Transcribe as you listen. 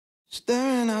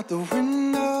Staring out the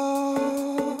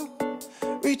window,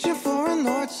 reaching for a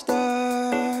North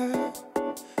Star,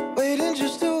 waiting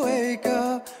just to wake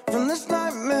up from this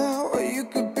nightmare where you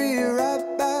could be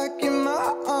right back in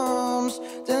my arms,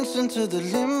 dancing to the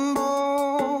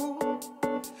limbo,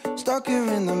 stuck here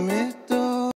in the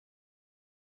middle.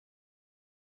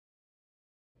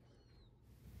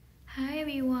 Hi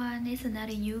everyone, it's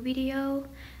another new video.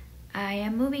 I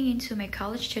am moving into my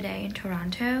college today in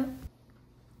Toronto.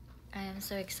 I am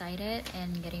so excited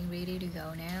and getting ready to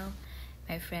go now.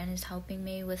 My friend is helping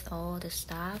me with all the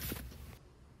stuff.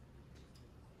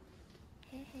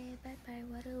 Hey, bye bye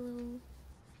Waterloo.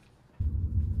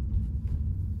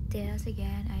 There's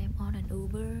again, I am on an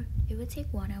Uber. It will take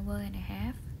 1 hour and a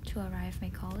half to arrive my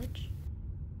college.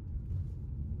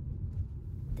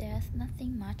 There's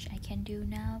nothing much I can do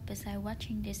now besides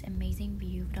watching this amazing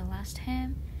view for the last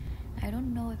time. I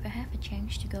don't know if I have a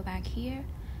chance to go back here,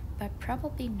 but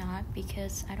probably not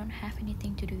because I don't have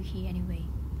anything to do here anyway.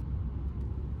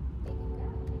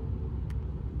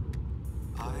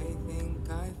 I think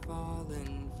I've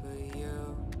fallen for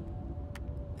you,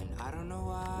 and I don't know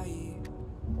why.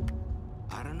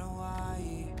 I don't know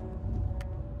why.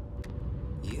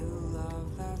 You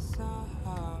love that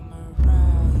summer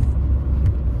rain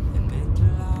in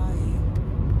mid-July,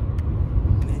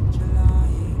 mid-July.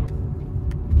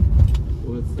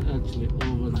 Well, it's actually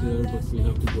over there, but we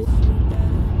have to go.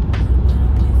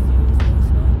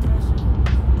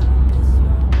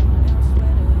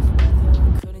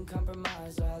 Couldn't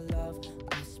compromise our love.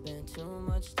 I spent too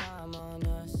much time on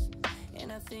us,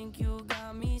 and I think you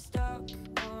got me stuck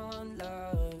on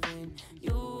loving.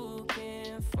 You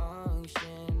can't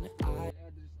function.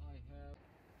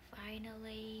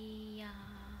 Finally,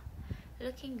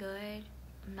 looking good.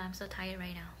 I'm so tired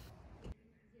right now.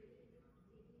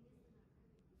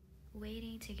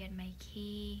 Waiting to get my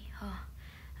key. Oh,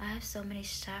 I have so many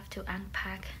stuff to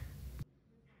unpack.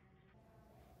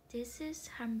 This is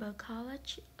Humber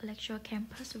College Lecture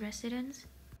Campus Residence.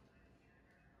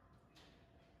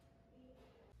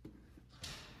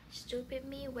 Stupid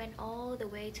me went all the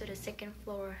way to the second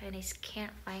floor and I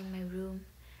can't find my room.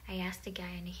 I asked the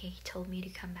guy and he told me to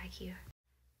come back here.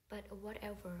 But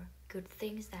whatever, good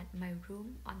things that my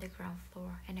room on the ground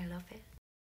floor and I love it.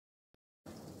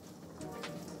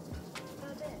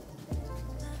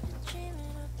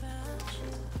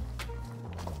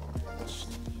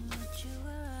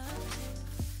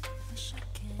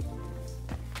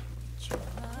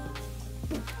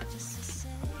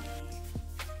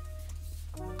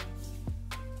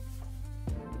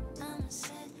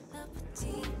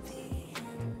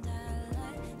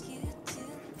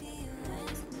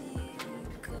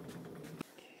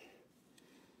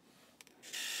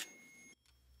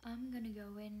 I'm gonna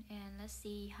go in and let's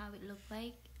see how it look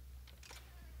like.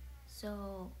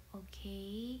 So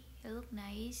okay, it look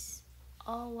nice,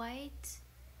 all white,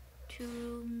 2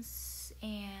 rooms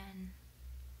and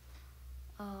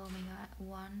oh my god,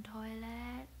 1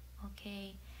 toilet.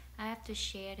 Okay, I have to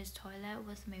share this toilet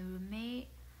with my roommate.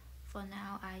 For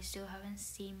now I still haven't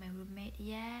seen my roommate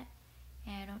yet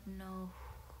and I don't know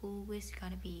who is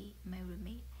gonna be my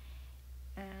roommate.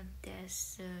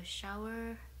 There's a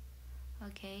shower.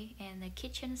 Okay, and the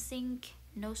kitchen sink,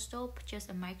 no stove,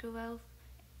 just a microwave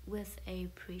with a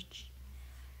fridge.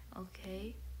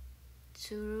 Okay,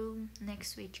 2 rooms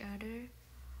next to each other.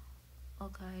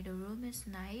 Okay, the room is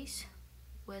nice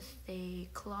with a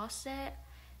closet,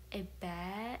 a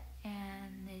bed,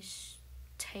 and this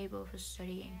table for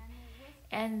studying.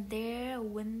 And there, a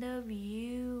window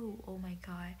view. Oh my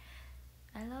god,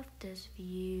 I love this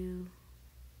view.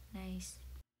 Nice.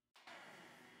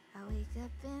 I wake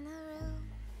up in a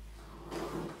room, I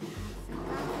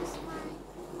forgot what's mine.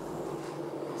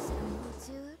 Stumble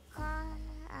to a car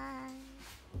I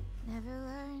never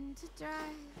learned to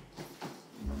drive,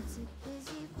 and it's a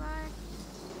busy park.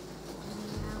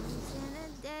 20 hours in a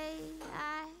day,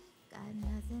 I got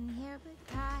nothing here but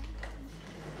time.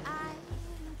 I'm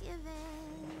giving it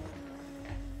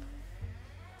away,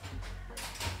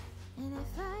 and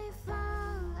if I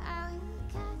fall, I will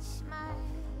catch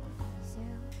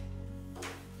myself.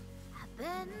 I've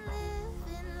been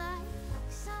living like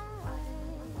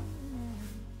someone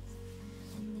else,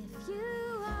 and if you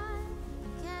want, you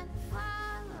can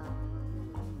follow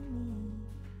me,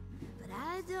 but I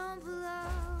don't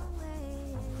belong where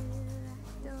I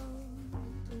don't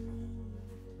believe.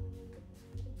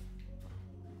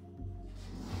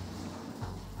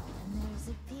 And there's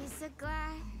a piece of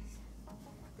glass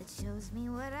that shows me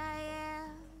what I am.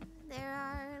 There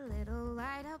are little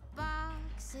light up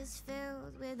boxes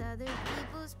filled with other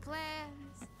people's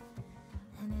plans,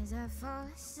 and as I fall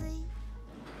asleep,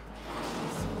 I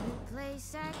see the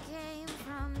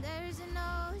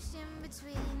ocean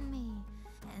between me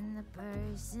and the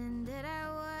person that I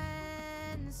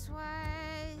once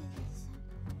was.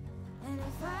 And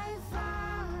if I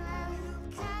fall, I will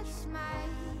catch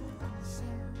myself,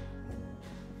 and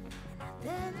I've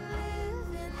been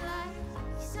living like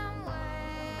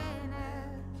someone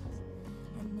else.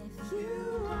 And if you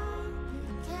want,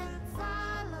 you can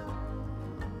follow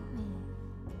me,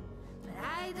 but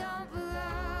I don't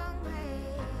belong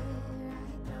where I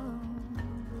don't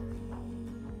believe.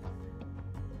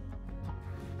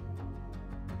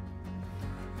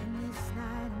 And it's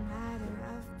not a matter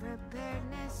of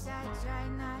preparedness. I try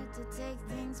not to take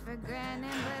things for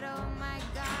granted, but oh my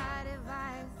God, if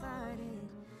I thought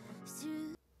it's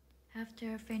true.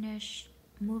 After I finished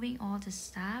moving all the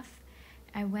stuff,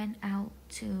 I went out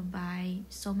to buy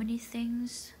so many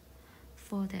things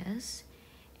for this,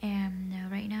 and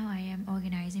right now I am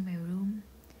organizing my room,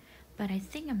 but I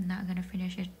think I'm not gonna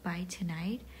finish it by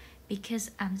tonight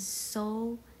because I'm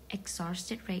so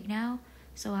exhausted right now.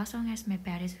 So as long as my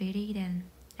bed is ready, then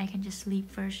I can just sleep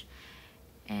first,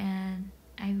 and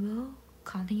I will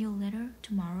continue later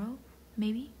tomorrow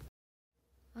maybe.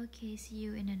 Okay, see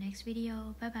you in the next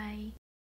video. Bye bye.